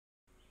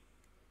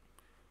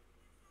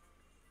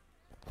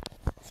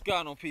What's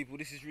going on, people?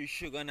 This is Reece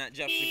Sugar and that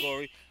Jab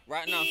Shigori.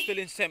 Right now, I'm still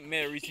in St.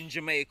 Mary's in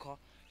Jamaica.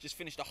 Just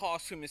finished a hard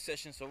swimming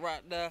session, so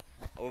right there,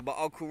 over my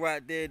uncle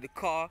right there, the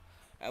car,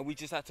 and we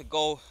just had to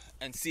go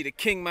and see the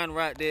king man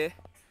right there.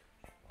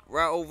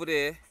 Right over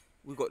there,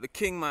 we got the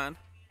king man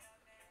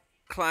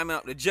climbing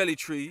up the jelly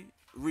tree,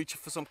 reaching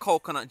for some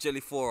coconut jelly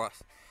for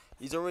us.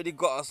 He's already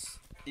got us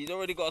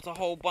a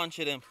whole bunch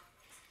of them.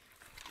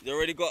 He's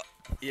already got,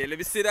 yeah, let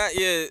me see that,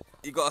 yeah,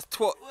 he got us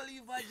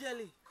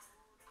jelly.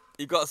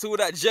 He got us all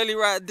that jelly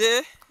right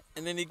there,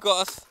 and then he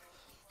got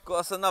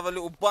us another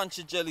little bunch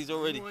of jellies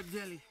already. More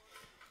jelly.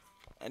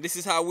 And this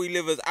is how we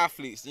live as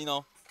athletes, you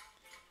know.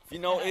 If you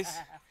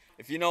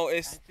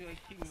notice,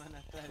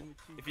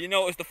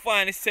 the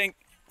finest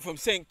from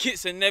St.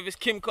 Kitts and Nevis,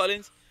 Kim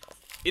Collins,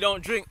 he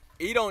don't drink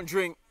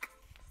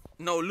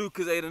no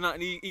Lucozade or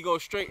nothing. He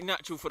goes straight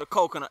natural for the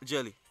coconut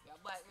jelly. Yeah,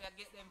 but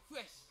we get them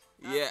fresh.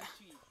 Yeah.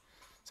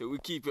 So we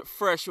keep it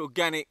fresh,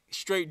 organic,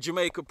 straight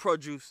Jamaica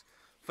produce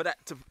for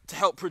that to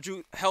help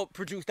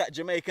produce that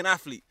Jamaican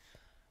athlete.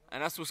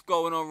 And that's what's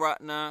going on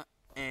right now.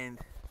 And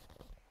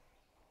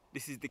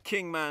this is the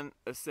king man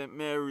of St.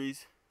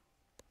 Mary's,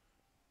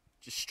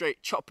 just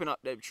straight chopping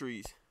up them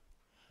trees.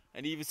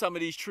 And even some of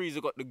these trees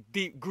have got the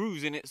deep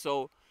grooves in it,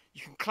 so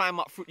you can climb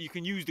up, you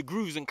can use the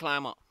grooves and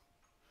climb up.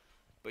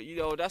 But you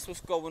know, that's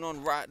what's going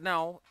on right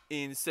now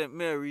in St.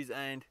 Mary's.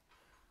 And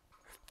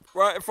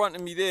right in front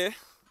of me there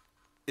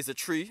is a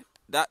tree.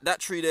 That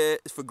tree there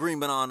is for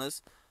green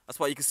bananas. That's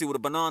why you can see all the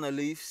banana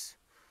leaves.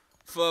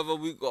 Further,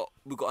 we got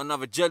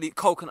another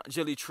coconut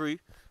jelly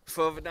tree.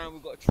 Further down, we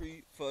got a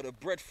tree for the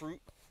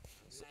breadfruit.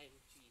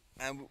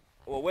 And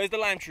well, where's the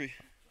lime tree?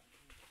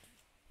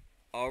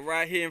 Oh,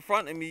 right here in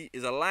front of me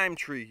is a lime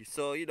tree.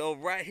 So you know,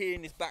 right here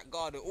in this back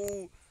garden,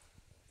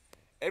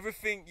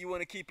 everything you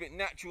want to keep it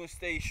natural and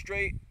stay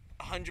straight,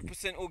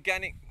 100%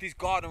 organic. This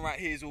garden right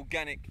here is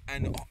organic,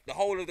 and the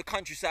whole of the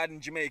countryside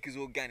in Jamaica is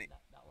organic.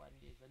 That one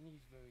is a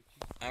gooseberry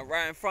tree. And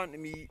right in front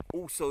of me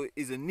also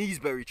is a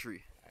gooseberry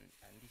tree. And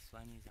this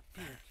one is a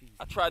pear tree.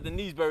 I tried the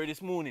gooseberry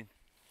this morning.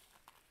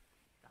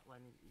 That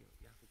one is, you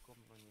have to come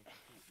on here to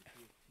take the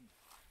pear tree.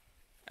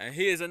 And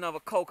here's another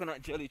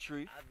coconut jelly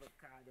tree.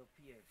 Avocado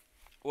pear.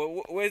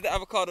 Well, where's the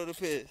avocado that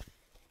pears?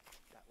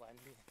 That one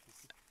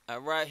there.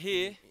 And right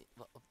here.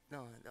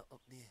 No,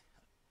 up there.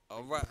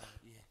 All right.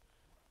 Yeah.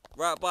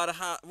 Right by the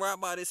house, right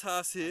by this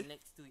house here. And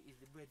next to it is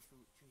the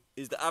breadfruit tree.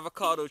 Is the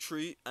avocado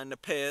tree and the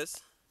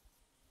pears.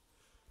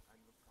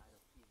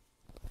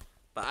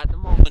 But at the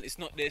moment, it's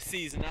not their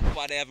season. That's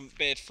why they haven't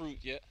bared fruit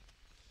yet.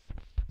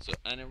 So,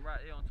 and then right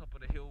here on top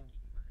of the hill,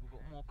 we've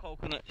got more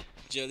coconut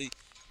jelly.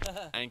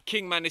 And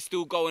King Man is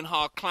still going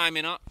hard,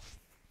 climbing up.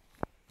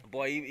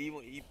 Boy,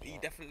 he's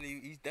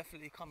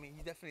definitely coming.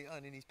 He's definitely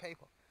earning his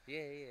paper.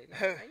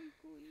 Yeah.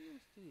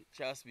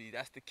 Trust me,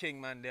 that's the king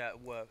man there at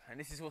work. And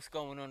this is what's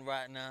going on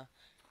right now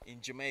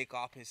in Jamaica,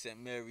 up in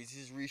St. Mary's.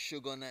 This is Reece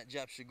Sugar and that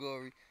Jab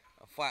Shigori,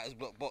 a Fighters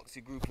Block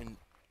boxing group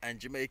and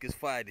Jamaica's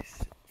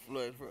finest.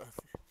 Floyd for us.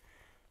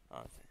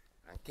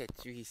 And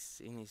catch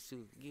Reece in his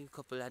suit. Give a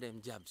couple of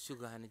them jabs,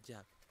 sugar and a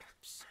jab.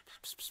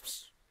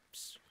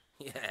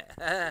 Yeah.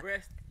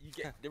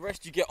 The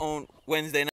rest you get on Wednesday night.